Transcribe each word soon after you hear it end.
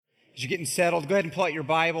As you're getting settled, go ahead and pull out your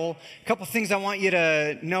Bible. A couple things I want you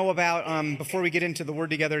to know about before we get into the Word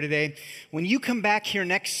together today. When you come back here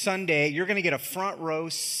next Sunday, you're going to get a front row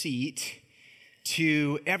seat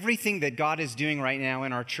to everything that God is doing right now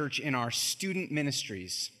in our church, in our student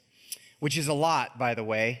ministries, which is a lot, by the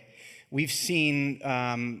way. We've seen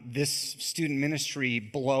this student ministry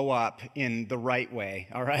blow up in the right way,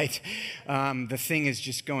 all right? The thing is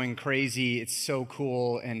just going crazy. It's so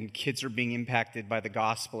cool, and kids are being impacted by the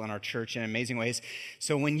gospel in our church in amazing ways.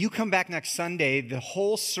 So when you come back next Sunday, the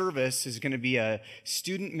whole service is going to be a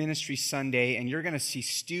student ministry Sunday, and you're going to see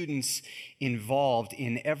students involved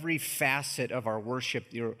in every facet of our worship.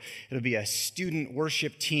 It'll be a student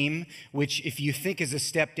worship team, which if you think is a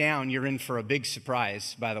step down, you're in for a big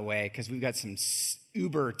surprise, by the way, because we've got some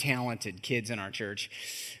uber talented kids in our church.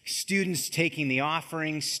 Students taking the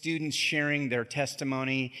offering, students sharing their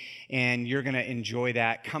testimony, and you're going to enjoy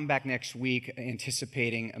that. Come back next week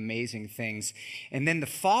anticipating amazing things. And then the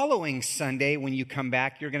following Sunday, when you come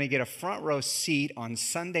back, you're going to get a front row seat on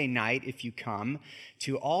Sunday night, if you come,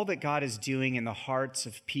 to all that God is doing in the hearts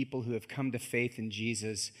of people who have come to faith in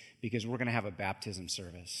Jesus, because we're going to have a baptism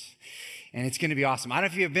service. And it's going to be awesome. I don't know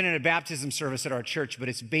if you've been in a baptism service at our church, but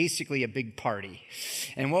it's basically a big party.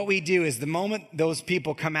 And what we do is the moment those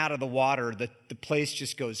people come out of the water, the place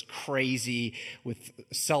just goes crazy with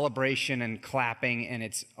celebration and clapping, and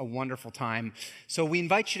it's a wonderful time. So we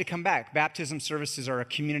invite you to come back. Baptism services are a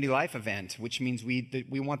community life event, which means we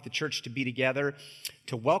want the church to be together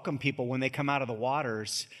to welcome people when they come out of the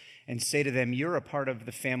waters and say to them, you're a part of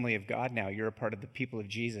the family of God now. You're a part of the people of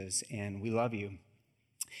Jesus, and we love you.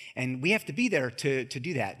 And we have to be there to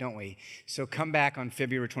do that, don't we? So come back on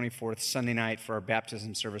February 24th, Sunday night, for our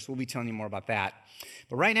baptism service. We'll be telling you more about that.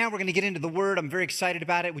 But right now, we're going to get into the Word. I'm very excited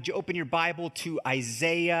about it. Would you open your Bible to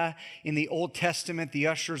Isaiah in the Old Testament? The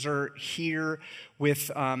ushers are here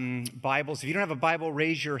with Bibles. If you don't have a Bible,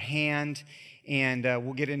 raise your hand, and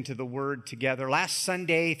we'll get into the Word together. Last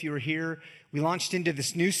Sunday, if you were here, we launched into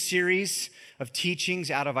this new series of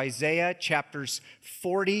teachings out of Isaiah, chapters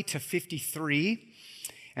 40 to 53.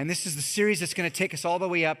 And this is the series that's going to take us all the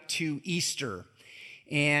way up to Easter.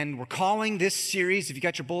 And we're calling this series, if you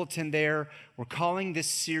got your bulletin there, we're calling this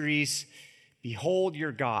series, Behold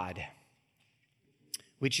Your God,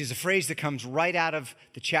 which is a phrase that comes right out of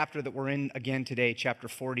the chapter that we're in again today, chapter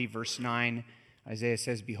 40, verse 9. Isaiah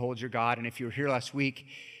says, Behold your God. And if you were here last week,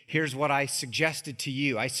 here's what I suggested to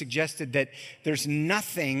you. I suggested that there's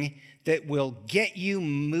nothing that will get you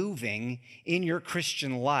moving in your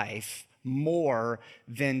Christian life more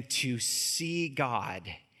than to see God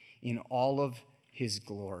in all of his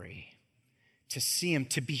glory. To see him,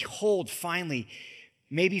 to behold finally,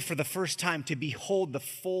 maybe for the first time, to behold the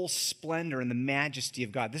full splendor and the majesty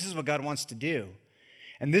of God. This is what God wants to do.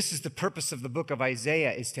 And this is the purpose of the book of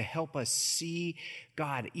Isaiah, is to help us see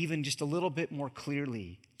God even just a little bit more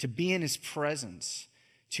clearly, to be in his presence,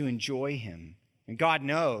 to enjoy him. And God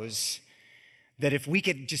knows that if we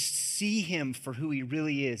could just see him for who he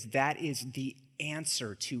really is, that is the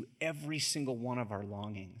answer to every single one of our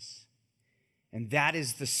longings. And that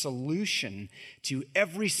is the solution to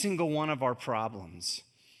every single one of our problems.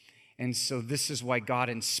 And so this is why God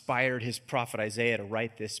inspired his prophet Isaiah to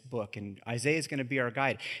write this book. And Isaiah is going to be our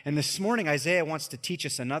guide. And this morning, Isaiah wants to teach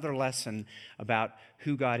us another lesson about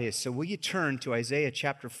who God is. So will you turn to Isaiah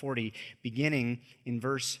chapter 40, beginning in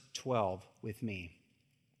verse 12 with me?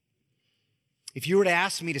 If you were to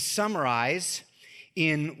ask me to summarize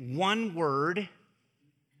in one word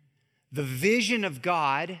the vision of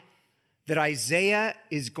God that Isaiah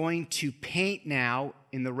is going to paint now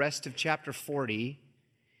in the rest of chapter 40,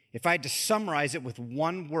 if I had to summarize it with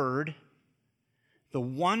one word, the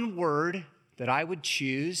one word that I would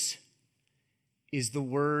choose is the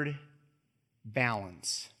word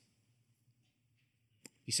balance.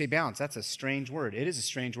 You say balance, that's a strange word. It is a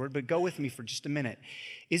strange word, but go with me for just a minute.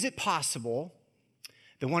 Is it possible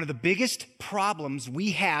that one of the biggest problems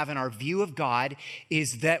we have in our view of God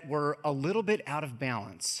is that we're a little bit out of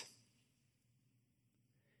balance?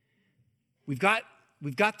 We've got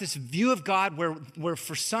this view of God where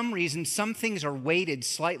for some reason some things are weighted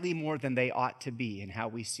slightly more than they ought to be in how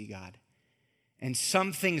we see God. And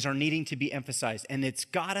some things are needing to be emphasized, and it's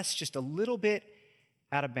got us just a little bit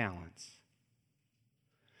out of balance.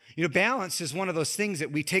 You know, balance is one of those things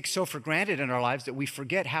that we take so for granted in our lives that we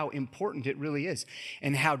forget how important it really is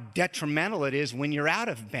and how detrimental it is when you're out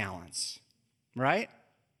of balance, right?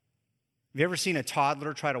 Have you ever seen a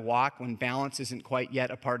toddler try to walk when balance isn't quite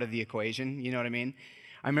yet a part of the equation? You know what I mean?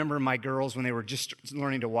 I remember my girls when they were just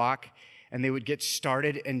learning to walk, and they would get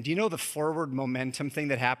started. And do you know the forward momentum thing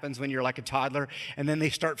that happens when you're like a toddler? And then they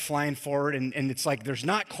start flying forward, and it's like there's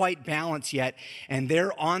not quite balance yet, and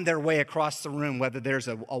they're on their way across the room, whether there's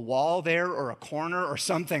a wall there or a corner or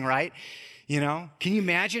something, right? Can you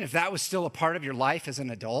imagine if that was still a part of your life as an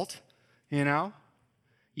adult?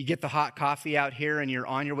 You get the hot coffee out here and you're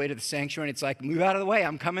on your way to the sanctuary, and it's like, move out of the way,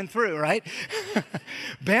 I'm coming through, right?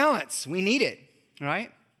 Balance, we need it,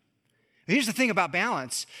 right? Here's the thing about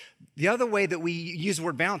balance. The other way that we use the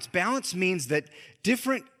word balance means that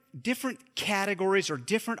different categories or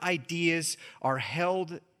different ideas are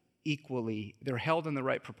held equally. They're held in the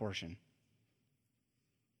right proportion.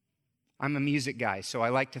 I'm a music guy, so I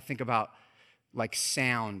like to think about like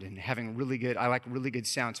sound and having I like really good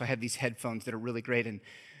sound. So I have these headphones that are really great, and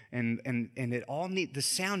the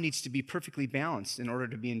sound needs to be perfectly balanced in order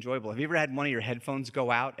to be enjoyable. Have you ever had one of your headphones go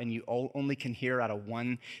out and you only can hear out of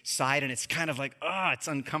one side, and it's kind of like, it's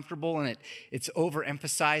uncomfortable, and it's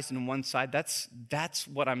overemphasized in one side? That's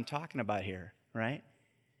what I'm talking about here, right?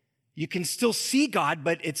 You can still see God,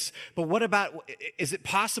 but what about, is it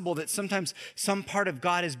possible that sometimes some part of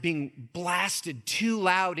God is being blasted too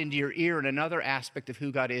loud into your ear, and another aspect of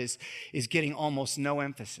who God is getting almost no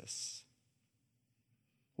emphasis?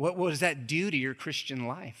 What does that do to your Christian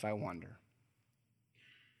life, I wonder?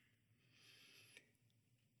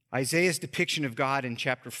 Isaiah's depiction of God in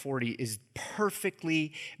chapter 40 is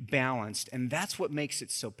perfectly balanced, and that's what makes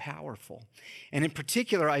it so powerful. And in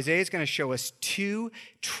particular, Isaiah is going to show us two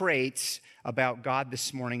traits about God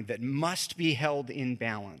this morning that must be held in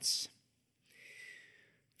balance.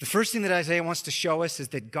 The first thing that Isaiah wants to show us is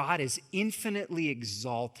that God is infinitely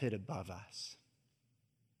exalted above us.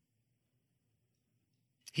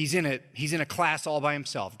 He's in a class all by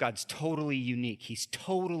himself. God's totally unique. He's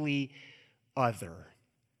totally other.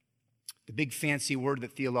 The big fancy word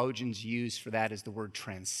that theologians use for that is the word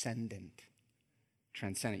transcendent.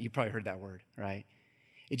 Transcendent. You probably heard that word, right?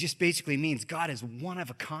 It just basically means God is one of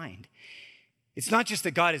a kind. It's not just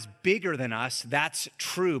that God is bigger than us, that's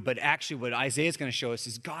true, but actually what Isaiah is going to show us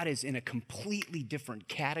is God is in a completely different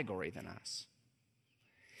category than us.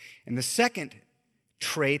 And the second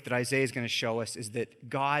trait that Isaiah is going to show us is that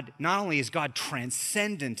God, not only is God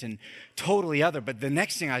transcendent and totally other, but the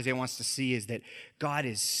next thing Isaiah wants to see is that God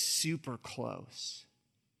is super close.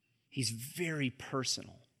 He's very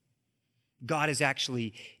personal. God is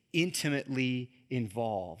actually intimately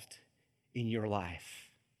involved in your life.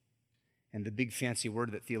 And the big fancy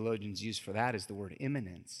word that theologians use for that is the word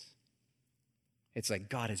immanence. It's like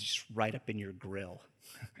God is just right up in your grill,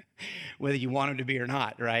 whether you want him to be or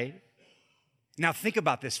not, right? Now think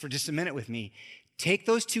about this for just a minute with me. Take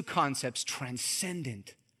those two concepts,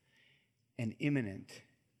 transcendent and immanent,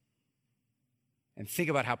 and think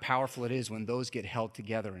about how powerful it is when those get held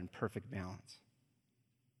together in perfect balance,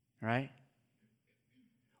 right?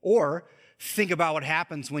 Or think about what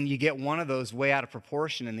happens when you get one of those way out of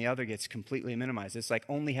proportion and the other gets completely minimized. It's like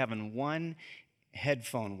only having one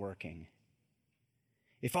headphone working.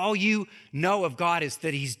 If all you know of God is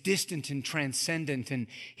that he's distant and transcendent and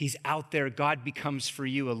he's out there, God becomes for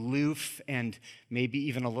you aloof and maybe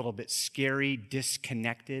even a little bit scary,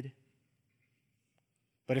 disconnected.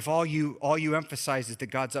 But if all you emphasize is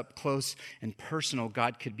that God's up close and personal,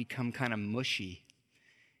 God could become kind of mushy,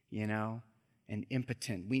 and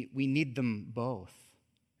impotent. We need them both.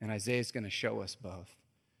 And Isaiah is going to show us both.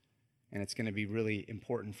 And it's going to be really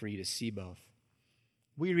important for you to see both.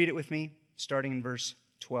 Will you read it with me, starting in verse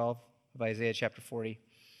 12 of Isaiah chapter 40.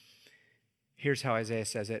 Here's how Isaiah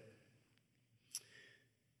says it.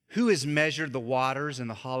 Who has measured the waters in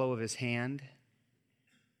the hollow of his hand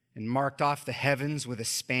and marked off the heavens with a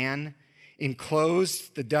span,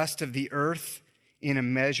 enclosed the dust of the earth in a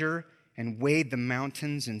measure, and weighed the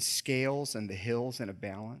mountains in scales and the hills in a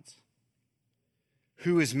balance?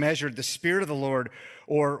 Who has measured the Spirit of the Lord,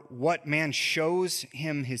 or what man shows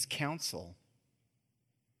him his counsel?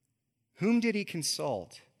 Whom did he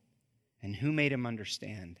consult, and who made him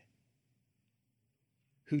understand?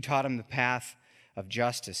 Who taught him the path of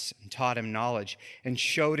justice, and taught him knowledge, and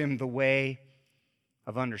showed him the way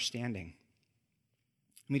of understanding?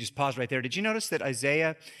 Let me just pause right there. Did you notice that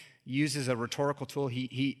Isaiah uses a rhetorical tool?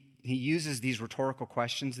 He uses these rhetorical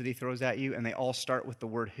questions that he throws at you, and they all start with the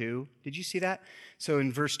word who. Did you see that? So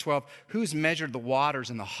in verse 12, who's measured the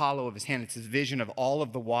waters in the hollow of his hand? It's his vision of all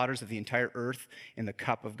of the waters of the entire earth in the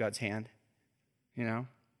cup of God's hand,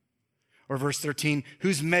 Or verse 13,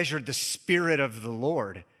 who's measured the Spirit of the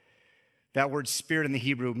Lord? That word spirit in the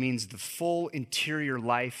Hebrew means the full interior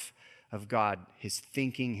life of God, his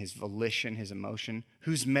thinking, his volition, his emotion.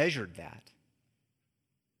 Who's measured that?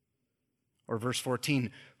 Or verse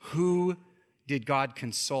 14, who did God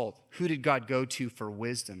consult? Who did God go to for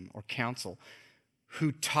wisdom or counsel?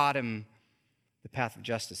 Who taught him the path of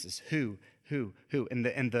justice? Is who? And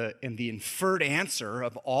the inferred answer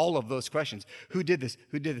of all of those questions, who did this?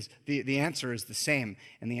 Who did this? The answer is the same.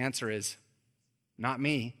 And the answer is, not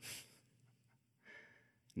me.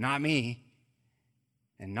 Not me.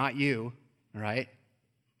 And not you, right?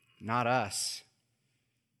 Not us.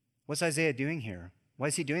 What's Isaiah doing here? Why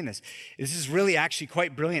is he doing this? This is really actually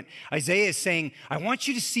quite brilliant. Isaiah is saying, I want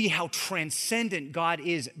you to see how transcendent God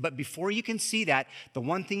is. But before you can see that, the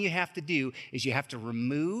one thing you have to do is you have to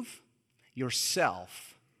remove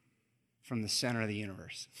yourself from the center of the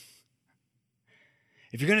universe.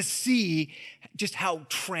 If you're going to see just how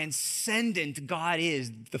transcendent God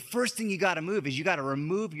is, the first thing you got to move is you got to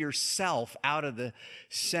remove yourself out of the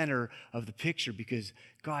center of the picture, because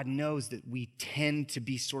God knows that we tend to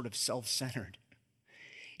be sort of self-centered.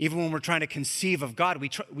 Even when we're trying to conceive of God,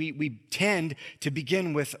 we tend to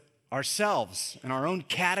begin with ourselves and our own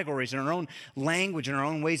categories and our own language and our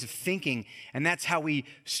own ways of thinking. And that's how we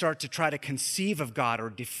start to try to conceive of God or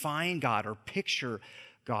define God or picture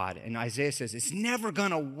God. And Isaiah says, it's never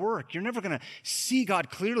going to work. You're never going to see God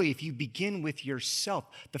clearly if you begin with yourself.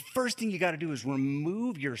 The first thing you got to do is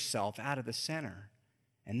remove yourself out of the center,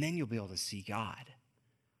 and then you'll be able to see God.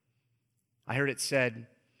 I heard it said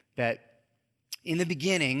that in the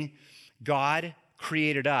beginning, God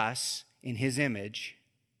created us in his image,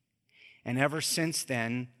 and ever since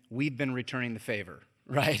then, we've been returning the favor,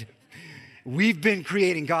 right? We've been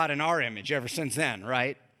creating God in our image ever since then,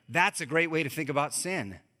 right? That's a great way to think about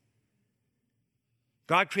sin.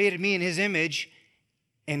 God created me in his image,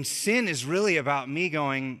 and sin is really about me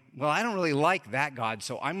going, well, I don't really like that God,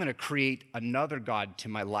 so I'm going to create another God to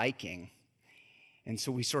my liking. And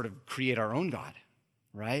so we sort of create our own God,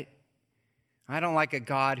 right? I don't like a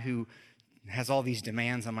God who has all these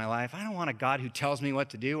demands on my life. I don't want a God who tells me what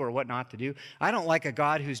to do or what not to do. I don't like a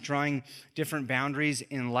God who's drawing different boundaries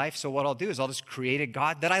in life. So what I'll do is I'll just create a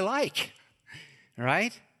God that I like,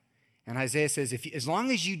 right? And Isaiah says, as long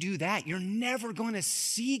as you do that, you're never going to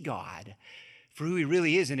see God for who he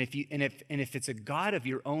really is. And if it's a God of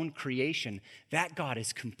your own creation, that God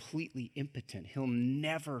is completely impotent. He'll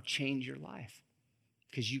never change your life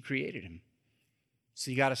because you created him. So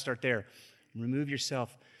you got to start there. Remove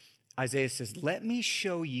yourself. Isaiah says, let me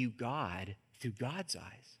show you God through God's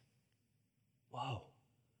eyes. Whoa,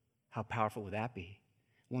 how powerful would that be?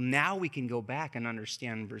 Well, now we can go back and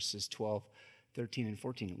understand verses 12, 13, and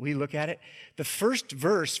 14. We look at it. The first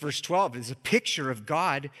verse, verse 12, is a picture of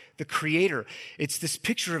God, the creator. It's this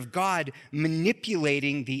picture of God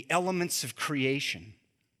manipulating the elements of creation.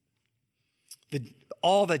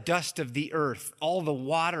 All the dust of the earth, all the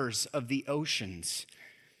waters of the oceans.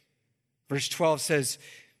 Verse 12 says,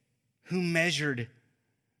 who measured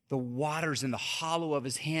the waters in the hollow of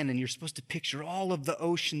his hand? And you're supposed to picture all of the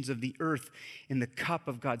oceans of the earth in the cup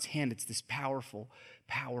of God's hand. It's this powerful,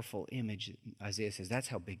 powerful image. Isaiah says that's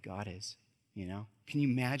how big God is, you know? Can you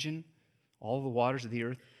imagine all the waters of the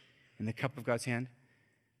earth in the cup of God's hand?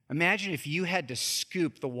 Imagine if you had to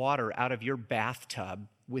scoop the water out of your bathtub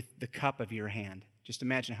with the cup of your hand. Just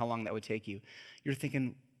imagine how long that would take you. You're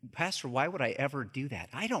thinking, Pastor, why would I ever do that?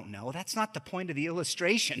 I don't know. That's not the point of the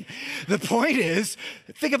illustration. The point is,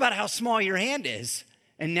 think about how small your hand is.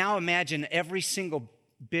 And now imagine every single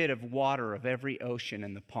bit of water of every ocean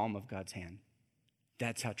in the palm of God's hand.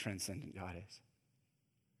 That's how transcendent God is.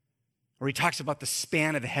 Or he talks about the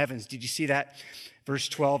span of the heavens. Did you see that? Verse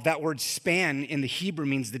 12, that word span in the Hebrew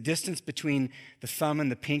means the distance between the thumb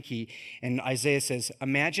and the pinky. And Isaiah says,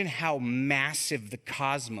 imagine how massive the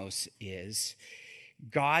cosmos is.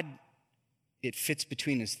 God, it fits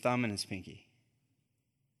between his thumb and his pinky.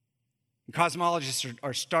 And cosmologists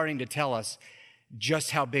are starting to tell us just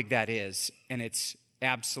how big that is, and it's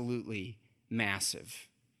absolutely massive.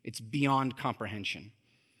 It's beyond comprehension.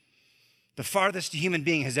 The farthest a human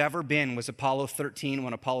being has ever been was Apollo 13,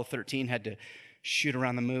 when Apollo 13 had to shoot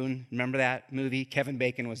around the moon. Remember that movie? Kevin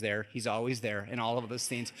Bacon was there. He's always there in all of those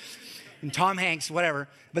scenes. And Tom Hanks, whatever.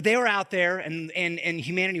 But they were out there, and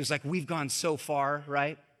humanity was like, we've gone so far,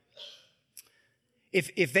 right?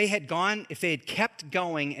 If they had kept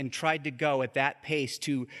going and tried to go at that pace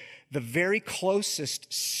to the very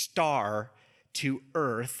closest star to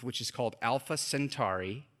Earth, which is called Alpha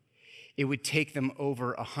Centauri, it would take them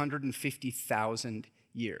over 150,000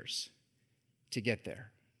 years to get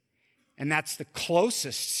there. And that's the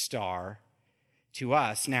closest star to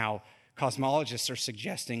us. Now, cosmologists are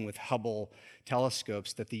suggesting with Hubble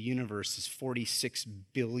telescopes that the universe is 46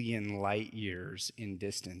 billion light years in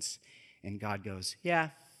distance. And God goes, yeah,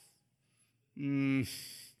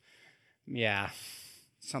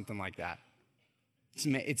 something like that.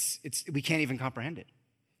 We can't even comprehend it,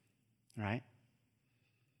 right?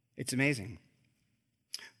 It's amazing.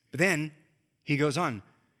 But then he goes on.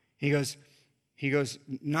 He goes,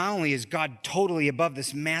 not only is God totally above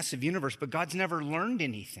this massive universe, but God's never learned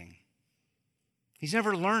anything. He's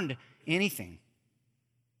never learned anything.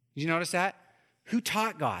 Did you notice that? Who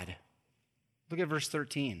taught God? Look at verse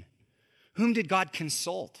 13. Whom did God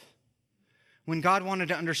consult? When God wanted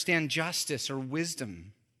to understand justice or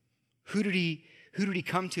wisdom, who did he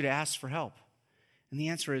come to ask for help? And the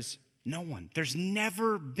answer is no one. There's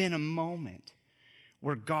never been a moment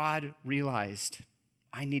where God realized,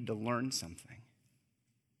 I need to learn something.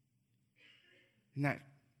 And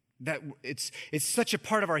that it's such a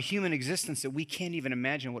part of our human existence that we can't even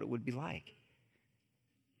imagine what it would be like.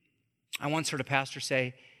 I once heard a pastor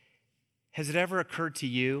say, has it ever occurred to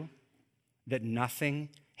you that nothing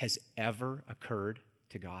has ever occurred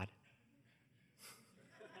to God?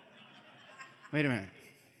 Wait a minute.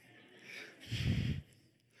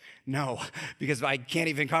 No, because I can't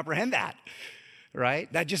even comprehend that,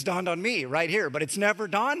 right? That just dawned on me right here, but it's never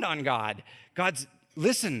dawned on God.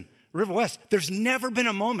 Listen, River West, there's never been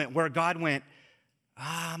a moment where God went,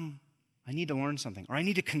 I need to learn something, or I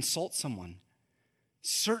need to consult someone.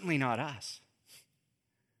 Certainly not us.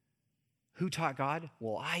 Who taught God?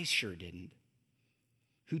 Well, I sure didn't.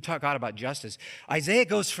 Who taught God about justice? Isaiah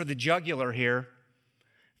goes for the jugular here,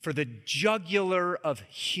 for the jugular of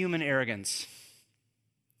human arrogance,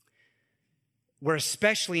 where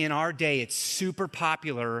especially in our day, it's super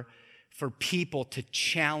popular for people to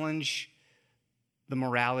challenge the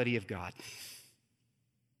morality of God.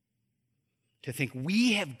 To think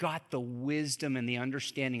we have got the wisdom and the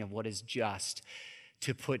understanding of what is just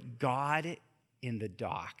to put God in the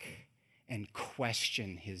dock and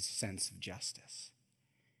question his sense of justice.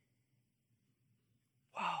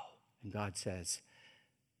 Wow. And God says,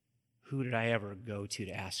 who did I ever go to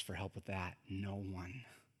ask for help with that? No one.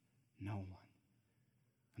 No one.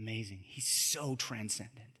 Amazing. He's so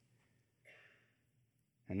transcendent.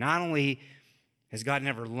 And not only has God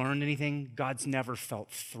never learned anything, God's never felt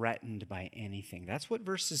threatened by anything. That's what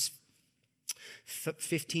verses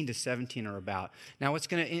 15 to 17 are about. Now, what's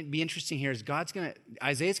going to be interesting here is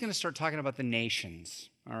Isaiah's going to start talking about the nations,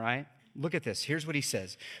 all right? Look at this. Here's what he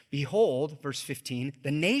says. Behold, verse 15,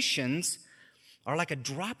 the nations are like a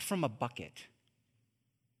drop from a bucket,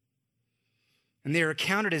 and they are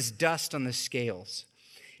counted as dust on the scales.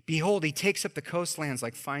 Behold, he takes up the coastlands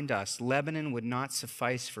like fine dust. Lebanon would not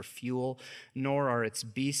suffice for fuel, nor are its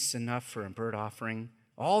beasts enough for a burnt offering.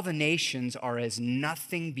 All the nations are as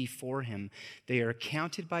nothing before him. They are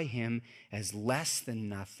counted by him as less than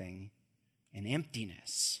nothing and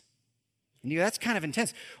emptiness. And that's kind of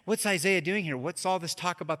intense. What's Isaiah doing here? What's all this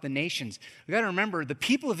talk about the nations? We got to remember, the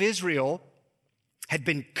people of Israel had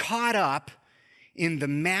been caught up in the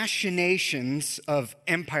machinations of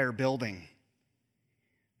empire building.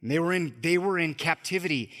 And they were in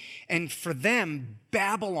captivity. And for them,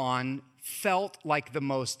 Babylon felt like the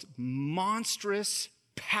most monstrous,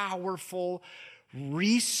 powerful,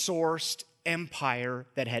 resourced empire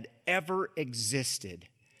that had ever existed.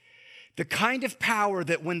 The kind of power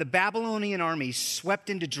that when the Babylonian army swept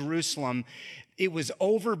into Jerusalem, it was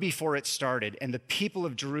over before it started. And the people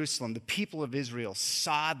of Jerusalem, the people of Israel,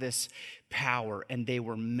 saw this power and they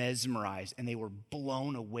were mesmerized and they were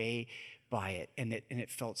blown away by it. And it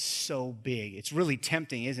felt so big. It's really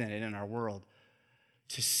tempting, isn't it, in our world,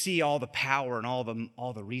 to see all the power and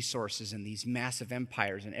all the resources and these massive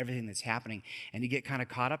empires and everything that's happening, and to get kind of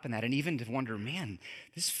caught up in that, and even to wonder, man,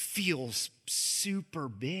 this feels super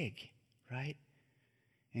big, right?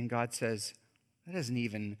 And God says,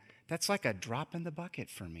 that's like a drop in the bucket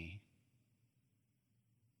for me.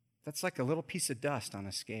 That's like a little piece of dust on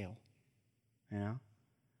a scale, you know?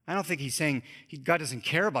 I don't think he's saying God doesn't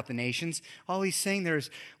care about the nations. All he's saying there is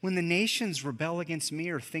when the nations rebel against me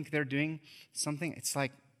or think they're doing something, it's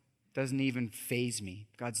like doesn't even faze me.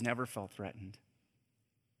 God's never felt threatened.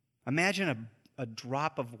 Imagine a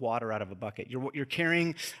drop of water out of a bucket. You're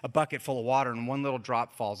carrying a bucket full of water and one little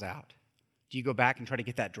drop falls out. Do you go back and try to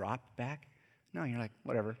get that drop back? No, you're like,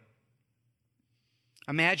 whatever.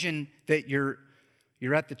 Imagine that you're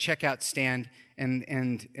at the checkout stand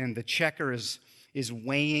and the checker is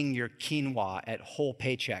weighing your quinoa at Whole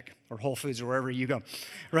Paycheck or Whole Foods or wherever you go,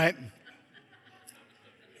 right?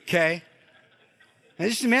 Okay? Now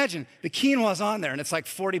just imagine the quinoa's on there and it's like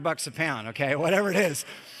 $40 a pound, okay? Whatever it is.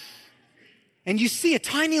 And you see a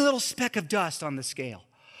tiny little speck of dust on the scale.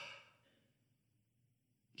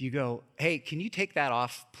 Do you go, hey, can you take that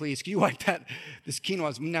off, please? Can you wipe this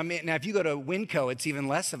quinoa? Now, if you go to Winco, it's even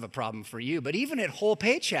less of a problem for you. But even at Whole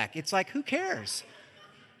Paycheck, it's like, who cares?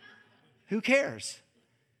 Who cares?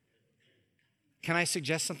 Can I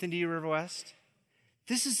suggest something to you, River West?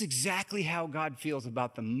 This is exactly how God feels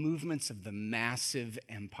about the movements of the massive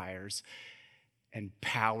empires and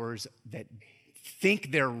powers that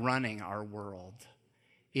think they're running our world.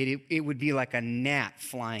 It would be like a gnat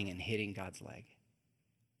flying and hitting God's leg.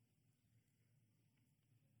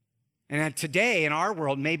 And today in our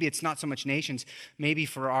world, maybe it's not so much nations, maybe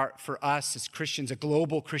for us as Christians, a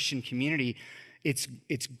global Christian community, it's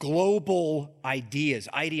global ideas,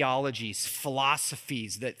 ideologies,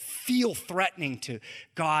 philosophies that feel threatening to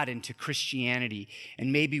God and to Christianity.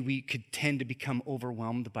 And maybe we could tend to become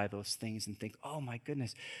overwhelmed by those things and think, oh my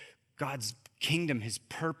goodness, God's kingdom, his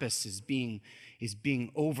purpose is being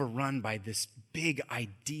overrun by this big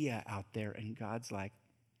idea out there. And God's like,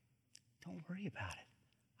 don't worry about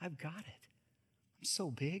it. I've got it. I'm so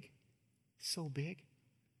big, so big.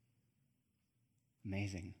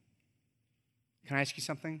 Amazing. Can I ask you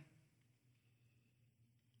something?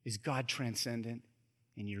 Is God transcendent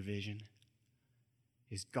in your vision?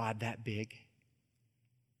 Is God that big?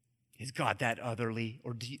 Is God that otherly?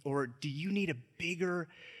 Or do you need a bigger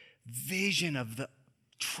vision of the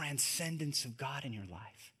transcendence of God in your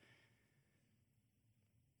life?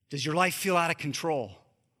 Does your life feel out of control?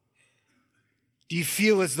 Do you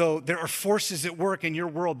feel as though there are forces at work in your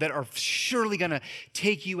world that are surely going to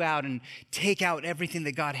take you out and take out everything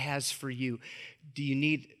that God has for you? Do you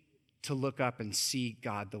need to look up and see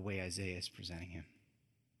God the way Isaiah is presenting him?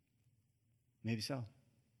 Maybe so.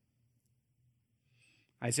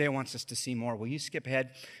 Isaiah wants us to see more. Will you skip ahead?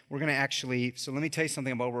 We're going to so let me tell you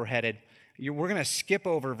something about where we're headed. We're going to skip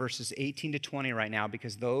over verses 18 to 20 right now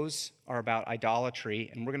because those are about idolatry,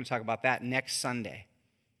 and we're going to talk about that next Sunday,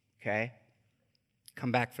 okay?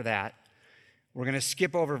 Come back for that. We're going to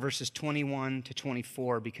skip over verses 21 to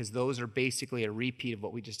 24 because those are basically a repeat of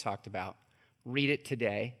what we just talked about. Read it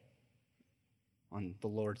today on the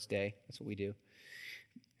Lord's Day. That's what we do.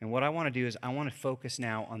 And what I want to do is I want to focus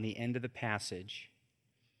now on the end of the passage.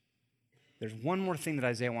 There's one more thing that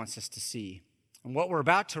Isaiah wants us to see. And what we're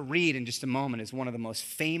about to read in just a moment is one of the most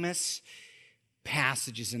famous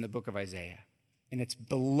passages in the book of Isaiah. And it's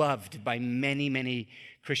beloved by many, many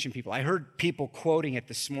Christian people. I heard people quoting it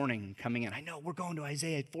this morning coming in. I know, we're going to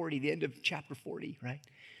Isaiah 40, the end of chapter 40, right?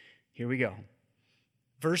 Here we go.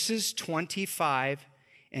 Verses 25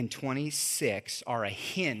 and 26 are a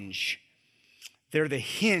hinge. They're the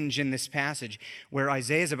hinge in this passage where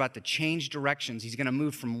Isaiah is about to change directions. He's going to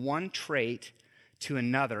move from one trait to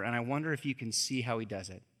another. And I wonder if you can see how he does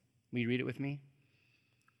it. Will you read it with me?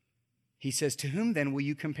 He says, "To whom then will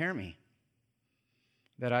you compare me?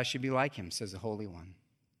 That I should be like him, says the Holy One.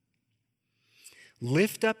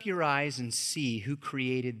 Lift up your eyes and see who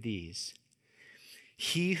created these.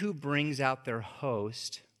 He who brings out their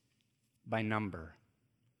host by number."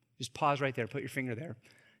 Just pause right there. Put your finger there.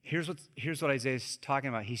 Here's what Isaiah's talking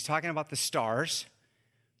about. He's talking about the stars,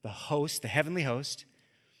 the host, the heavenly host.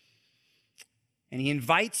 And he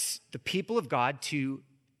invites the people of God to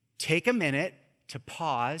take a minute to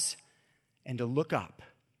pause and to look up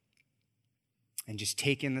and just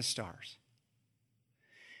take in the stars.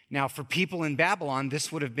 Now, for people in Babylon,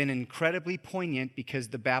 this would have been incredibly poignant because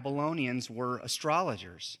the Babylonians were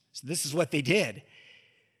astrologers. So this is what they did.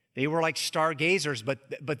 They were like stargazers, but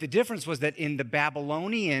the difference was that in the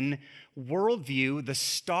Babylonian worldview, the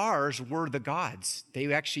stars were the gods.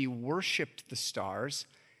 They actually worshiped the stars,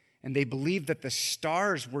 and they believed that the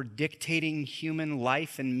stars were dictating human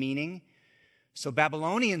life and meaning. So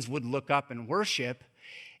Babylonians would look up and worship,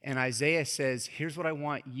 and Isaiah says, here's what I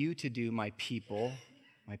want you to do, my people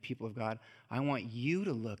of God. I want you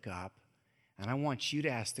to look up, and I want you to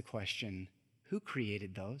ask the question, who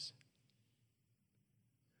created those?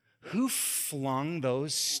 Who flung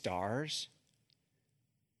those stars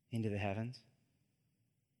into the heavens?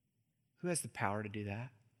 Who has the power to do that?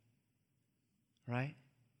 Right?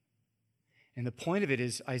 And the point of it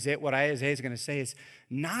is, what Isaiah is going to say is,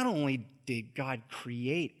 not only did God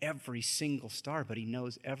create every single star, but he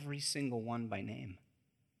knows every single one by name.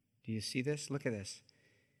 Do you see this? Look at this.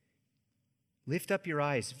 Lift up your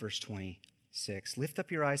eyes, verse 26. Lift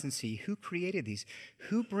up your eyes and see who created these.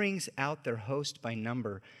 Who brings out their host by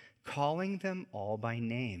number, calling them all by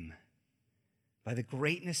name? By the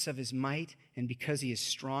greatness of his might, and because he is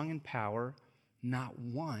strong in power, not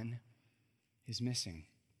one is missing.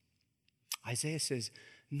 Isaiah says,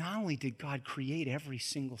 not only did God create every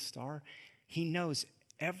single star, he knows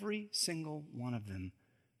every single one of them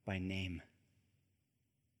by name.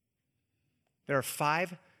 There are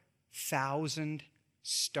 5,000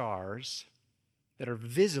 stars that are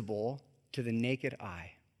visible to the naked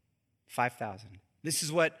eye. 5,000. This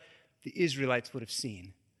is what the Israelites would have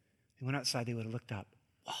seen. They went outside, they would have looked up.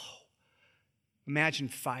 Whoa. Imagine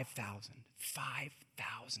 5,000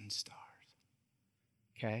 stars.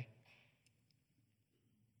 Okay?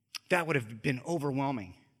 That would have been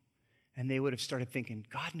overwhelming. And they would have started thinking,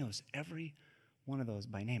 God knows every one of those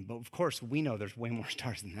by name. But of course, we know there's way more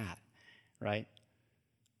stars than that, right?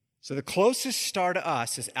 So the closest star to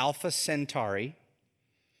us is Alpha Centauri.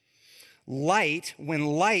 Light, when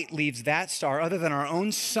light leaves that star, other than our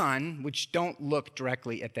own sun, which don't look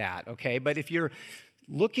directly at that, okay? But if you're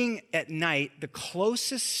looking at night, the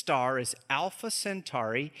closest star is Alpha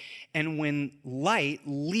Centauri, and when light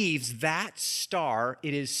leaves that star,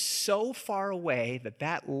 it is so far away that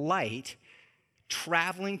that light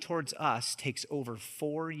traveling towards us takes over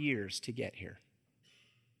 4 years to get here.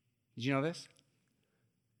 Did you know this?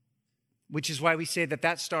 Which is why we say that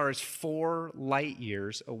that star is 4 light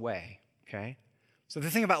years away, okay? So the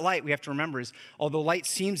thing about light we have to remember is, although light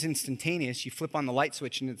seems instantaneous, you flip on the light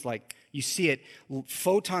switch and it's like, you see it,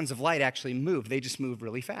 photons of light actually move. They just move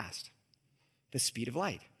really fast. The speed of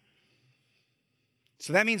light.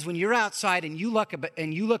 So that means when you're outside and you look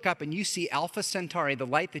up and you see Alpha Centauri, the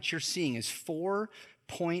light that you're seeing is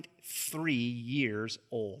 4.3 years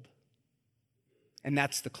old. And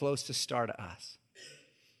that's the closest star to us.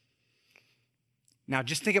 Now,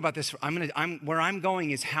 just think about this. Where I'm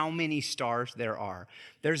going is how many stars there are.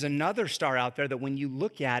 There's another star out there that when you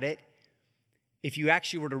look at it, if you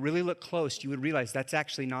actually were to really look close, you would realize that's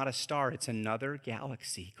actually not a star. It's another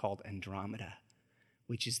galaxy called Andromeda,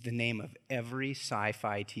 which is the name of every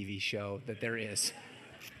sci-fi TV show that there is.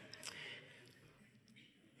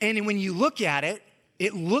 And when you look at it,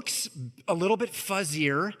 it looks a little bit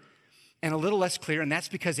fuzzier and a little less clear, and that's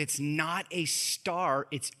because it's not a star,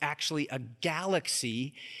 it's actually a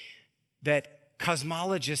galaxy that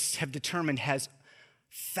cosmologists have determined has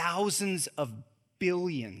thousands of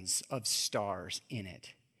billions of stars in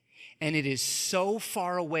it. And it is so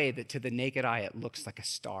far away that to the naked eye it looks like a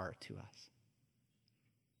star to us.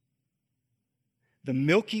 The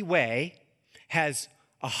Milky Way has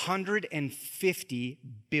 150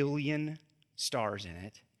 billion stars in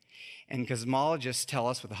it. And cosmologists tell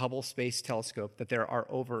us with the Hubble Space Telescope that there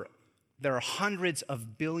are hundreds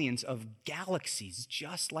of billions of galaxies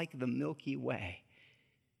just like the Milky Way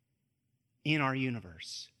in our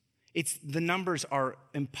universe. The numbers are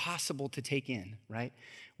impossible to take in, right?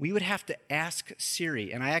 We would have to ask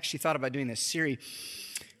Siri, and I actually thought about doing this. Siri,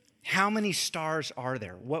 how many stars are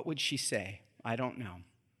there? What would she say? I don't know.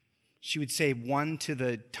 She would say 1 to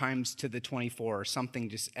the times to the 24 or something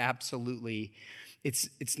just absolutely.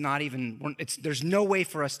 It's not even, there's no way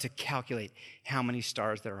for us to calculate how many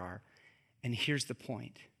stars there are. And here's the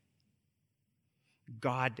point.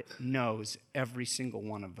 God knows every single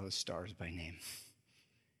one of those stars by name.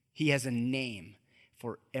 He has a name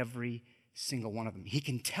for every single one of them. He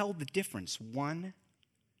can tell the difference one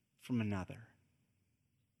from another.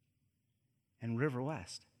 And River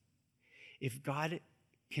West, if God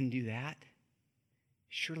can do that,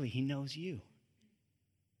 surely he knows you.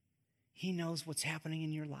 He knows what's happening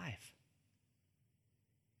in your life.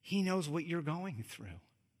 He knows what you're going through.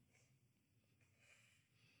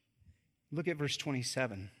 Look at verse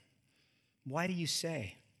 27. Why do you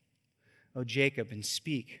say, O Jacob, and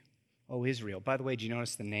speak, O Israel? By the way, do you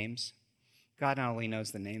notice the names? God not only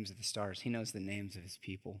knows the names of the stars, he knows the names of his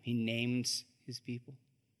people. He names his people.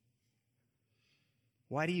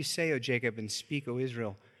 Why do you say, O Jacob, and speak, O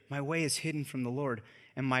Israel? My way is hidden from the Lord,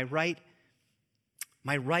 and my right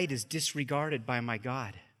is disregarded by my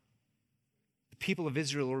God. The people of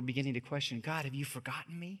Israel were beginning to question, God, have you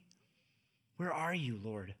forgotten me? Where are you,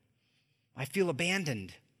 Lord? I feel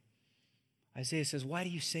abandoned. Isaiah says, why do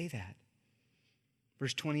you say that?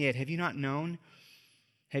 Verse 28, have you not known?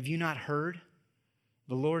 Have you not heard?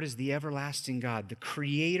 The Lord is the everlasting God, the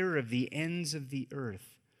creator of the ends of the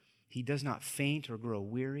earth. He does not faint or grow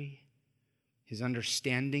weary. His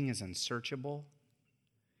understanding is unsearchable.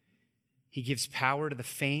 He gives power to the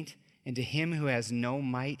faint, and to him who has no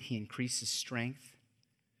might, he increases strength.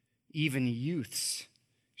 Even youths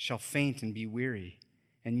shall faint and be weary,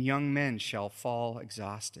 and young men shall fall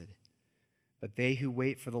exhausted. But they who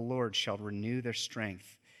wait for the Lord shall renew their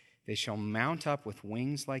strength. They shall mount up with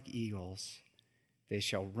wings like eagles. They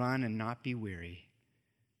shall run and not be weary.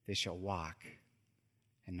 They shall walk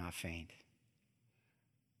and not faint.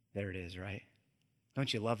 There it is, right?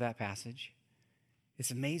 Don't you love that passage?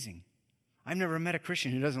 It's amazing. I've never met a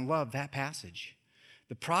Christian who doesn't love that passage.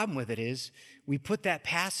 The problem with it is we put that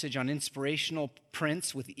passage on inspirational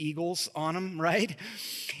prints with eagles on them, right?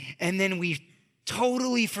 And then we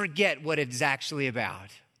totally forget what it's actually about.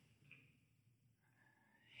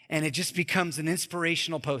 And it just becomes an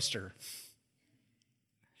inspirational poster.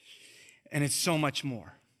 And it's so much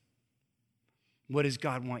more. What does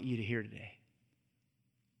God want you to hear today?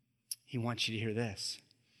 He wants you to hear this.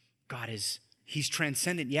 He's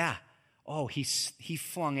transcendent, yeah. Oh, he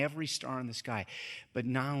flung every star in the sky. But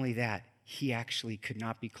not only that, he actually could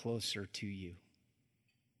not be closer to you.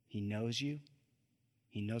 He knows you.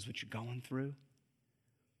 He knows what you're going through.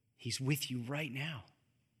 He's with you right now.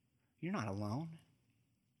 You're not alone.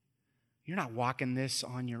 You're not walking this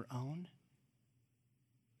on your own.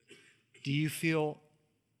 Do you feel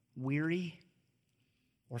weary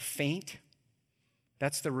or faint?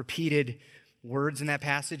 That's the repeated words in that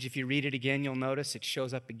passage. If you read it again, you'll notice it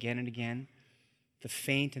shows up again and again. The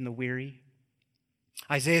faint and the weary.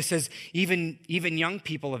 Isaiah says even young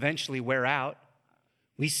people eventually wear out.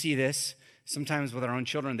 We see this sometimes with our own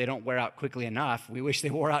children. They don't wear out quickly enough. We wish they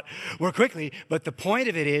wore out more quickly. But the point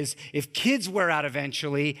of it is, if kids wear out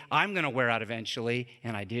eventually, I'm going to wear out eventually,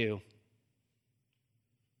 and I do.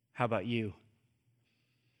 How about you?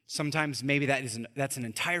 Sometimes maybe that's an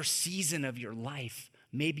entire season of your life.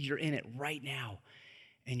 Maybe you're in it right now,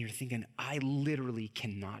 and you're thinking, I literally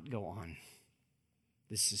cannot go on.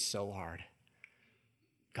 This is so hard.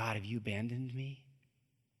 God, have you abandoned me?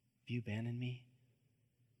 Have you abandoned me?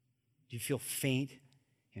 Do you feel faint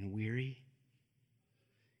and weary?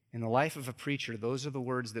 In the life of a preacher, those are the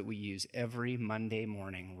words that we use every Monday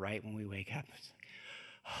morning, right when we wake up. It's like,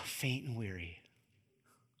 oh, faint and weary,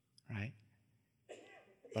 right?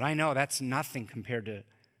 But I know that's nothing compared to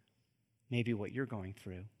maybe what you're going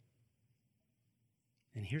through.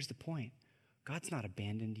 And here's the point. God's not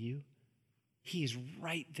abandoned you. He is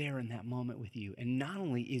right there in that moment with you. And not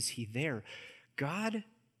only is he there, God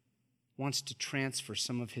wants to transfer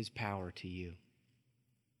some of his power to you.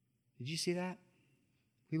 Did you see that?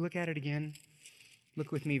 We look at it again.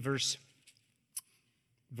 Look with me, verse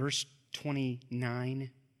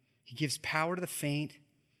 29. He gives power to the faint.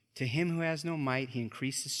 To him who has no might, he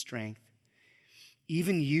increases strength.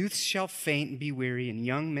 Even youths shall faint and be weary, and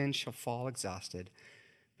young men shall fall exhausted.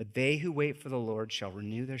 But they who wait for the Lord shall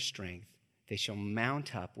renew their strength. They shall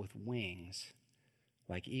mount up with wings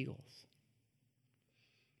like eagles.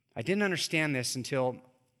 I didn't understand this until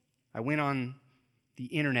I went on the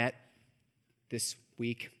internet this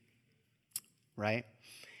week, right?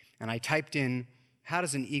 And I typed in, how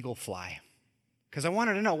does an eagle fly? Because I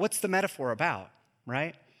wanted to know, what's the metaphor about,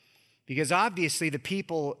 right? Because obviously the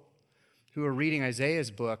people who are reading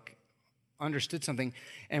Isaiah's book understood something.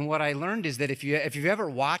 And what I learned is that if you've ever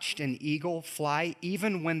watched an eagle fly,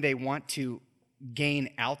 even when they want to gain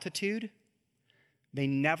altitude, they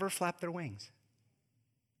never flap their wings.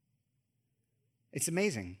 It's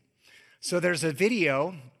amazing. So there's a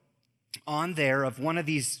video on there of one of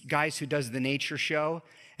these guys who does the nature show.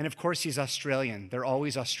 And of course, he's Australian. They're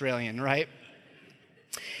always Australian, right?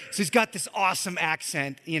 So he's got this awesome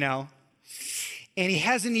accent, and he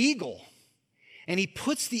has an eagle. And he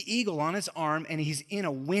puts the eagle on his arm, and he's in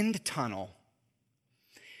a wind tunnel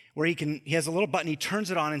where he has a little button, he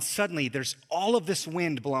turns it on, and suddenly there's all of this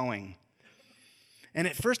wind blowing. And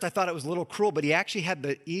at first I thought it was a little cruel, but he actually had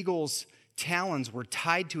the eagle's talons were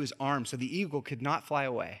tied to his arm, so the eagle could not fly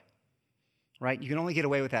away, right? You can only get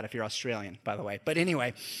away with that if you're Australian, by the way. But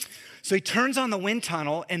anyway, so he turns on the wind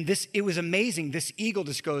tunnel, and it was amazing. This eagle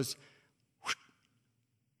just goes,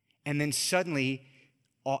 and then suddenly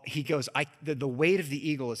he goes, the weight of the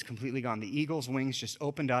eagle is completely gone. The eagle's wings just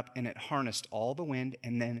opened up, and it harnessed all the wind,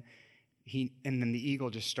 and then the eagle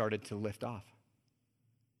just started to lift off.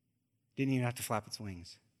 Didn't even have to flap its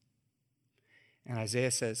wings. And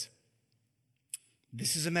Isaiah says,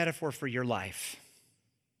 this is a metaphor for your life.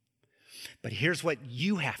 But here's what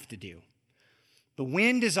you have to do. The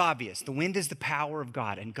wind is obvious. The wind is the power of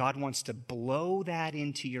God, and God wants to blow that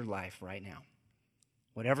into your life right now,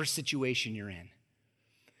 whatever situation you're in.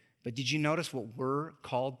 But did you notice what we're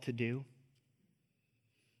called to do?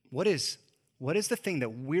 What is the thing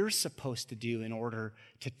that we're supposed to do in order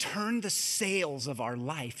to turn the sails of our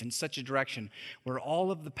life in such a direction where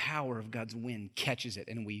all of the power of God's wind catches it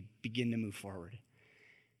and we begin to move forward?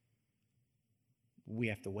 We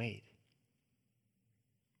have to wait.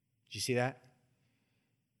 Did you see that?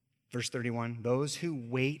 Verse 31, those who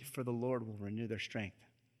wait for the Lord will renew their strength.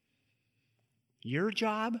 Your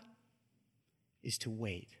job is to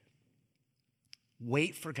wait.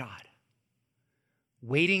 Wait for God.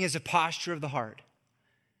 Waiting is a posture of the heart.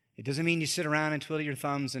 It doesn't mean you sit around and twiddle your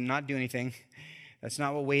thumbs and not do anything. That's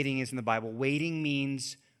not what waiting is in the Bible. Waiting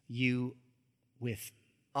means you, with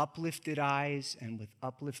uplifted eyes and with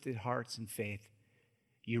uplifted hearts and faith,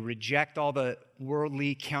 you reject all the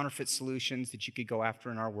worldly counterfeit solutions that you could go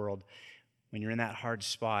after in our world. When you're in that hard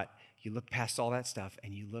spot, you look past all that stuff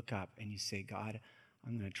and you look up and you say, God,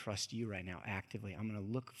 I'm going to trust you right now actively. I'm going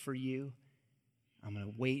to look for you. I'm going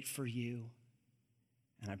to wait for you.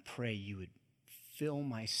 And I pray you would fill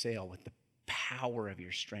my sail with the power of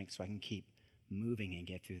your strength so I can keep moving and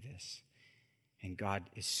get through this. And God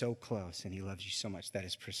is so close and he loves you so much. That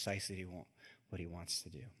is precisely what he wants to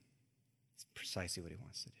do. It's precisely what he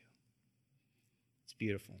wants to do. It's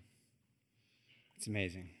beautiful. It's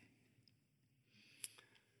amazing.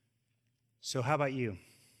 So how about you?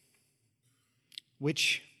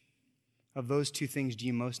 Which of those two things do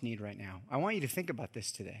you most need right now? I want you to think about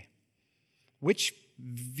this today. Which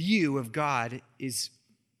view of God is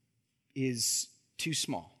too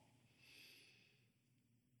small?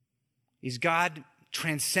 Is God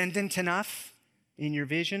transcendent enough in your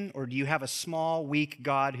vision, or do you have a small, weak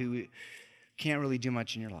God who can't really do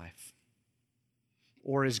much in your life?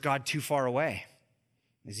 Or is God too far away?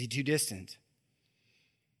 Is he too distant?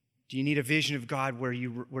 Do you need a vision of God where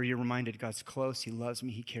you're reminded God's close, he loves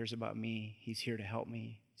me, he cares about me, he's here to help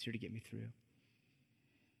me, he's here to get me through?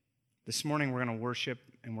 This morning we're going to worship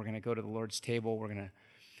and we're going to go to the Lord's table. We're going to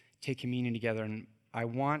take communion together, and I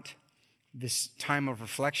want this time of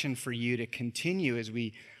reflection for you to continue as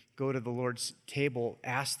we go to the Lord's table.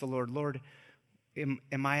 Ask the Lord, Lord,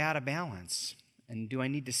 am I out of balance? And do I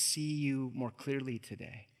need to see you more clearly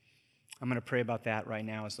today? I'm going to pray about that right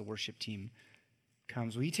now as the worship team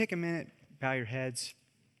comes. Will you take a minute, bow your heads,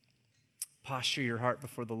 posture your heart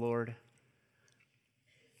before the Lord?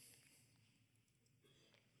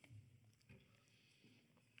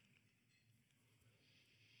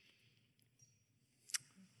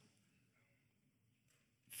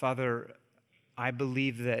 Father, I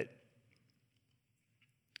believe that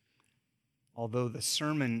although the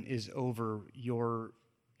sermon is over, your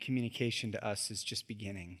communication to us is just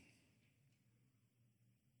beginning.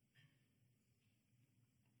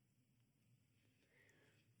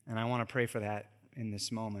 And I want to pray for that in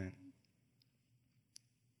this moment,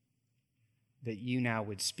 that you now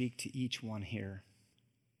would speak to each one here.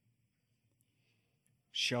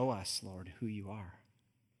 Show us, Lord, who you are.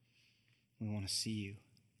 We want to see you.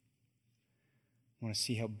 We want to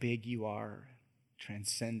see how big you are,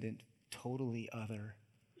 transcendent, totally other.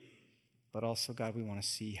 But also, God, we want to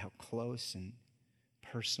see how close and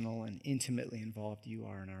personal and intimately involved you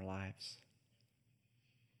are in our lives.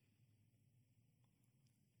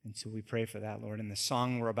 And so we pray for that, Lord. In the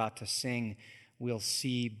song we're about to sing, we'll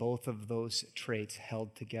see both of those traits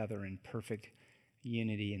held together in perfect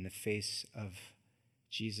unity in the face of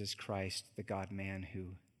Jesus Christ, the God-man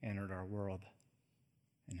who entered our world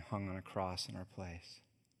and hung on a cross in our place.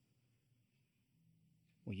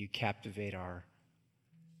 Will you captivate our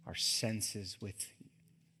senses with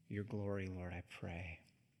your glory, Lord, I pray,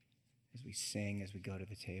 as we sing, as we go to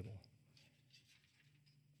the table.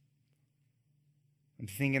 I'm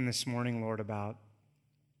thinking this morning, Lord, about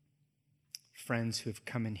friends who have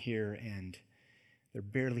come in here and they're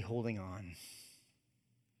barely holding on.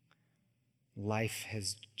 Life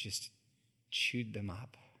has just chewed them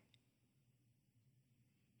up.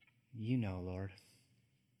 You know, Lord,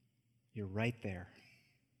 you're right there.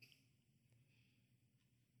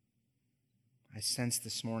 I sense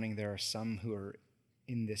this morning there are some who are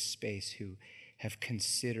in this space who have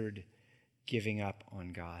considered giving up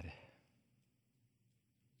on God.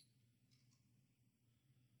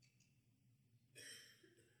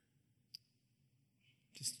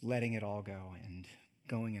 Just letting it all go and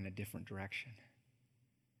going in a different direction.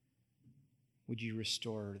 Would you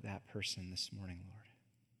restore that person this morning, Lord?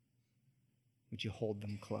 Would you hold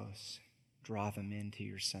them close? Draw them into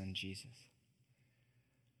your Son, Jesus.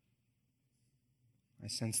 I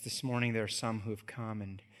sense this morning there are some who have come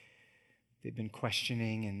and they've been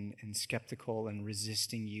questioning and skeptical and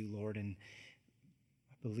resisting you, Lord. And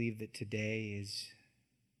I believe that today is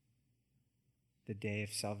the day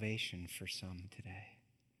of salvation for some today.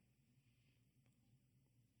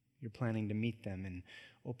 You're planning to meet them and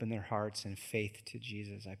open their hearts in faith to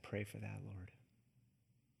Jesus. I pray for that, Lord.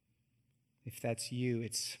 If that's you,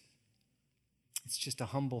 it's just a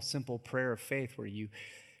humble, simple prayer of faith where you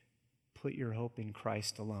put your hope in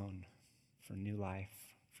Christ alone for new life,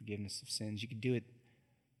 forgiveness of sins. You could do it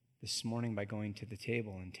this morning by going to the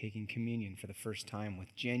table and taking communion for the first time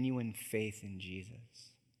with genuine faith in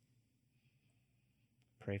Jesus.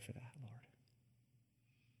 Pray for that, Lord.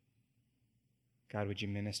 God, would you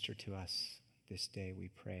minister to us this day, we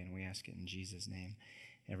pray, and we ask it in Jesus' name.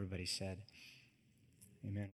 Everybody said, amen.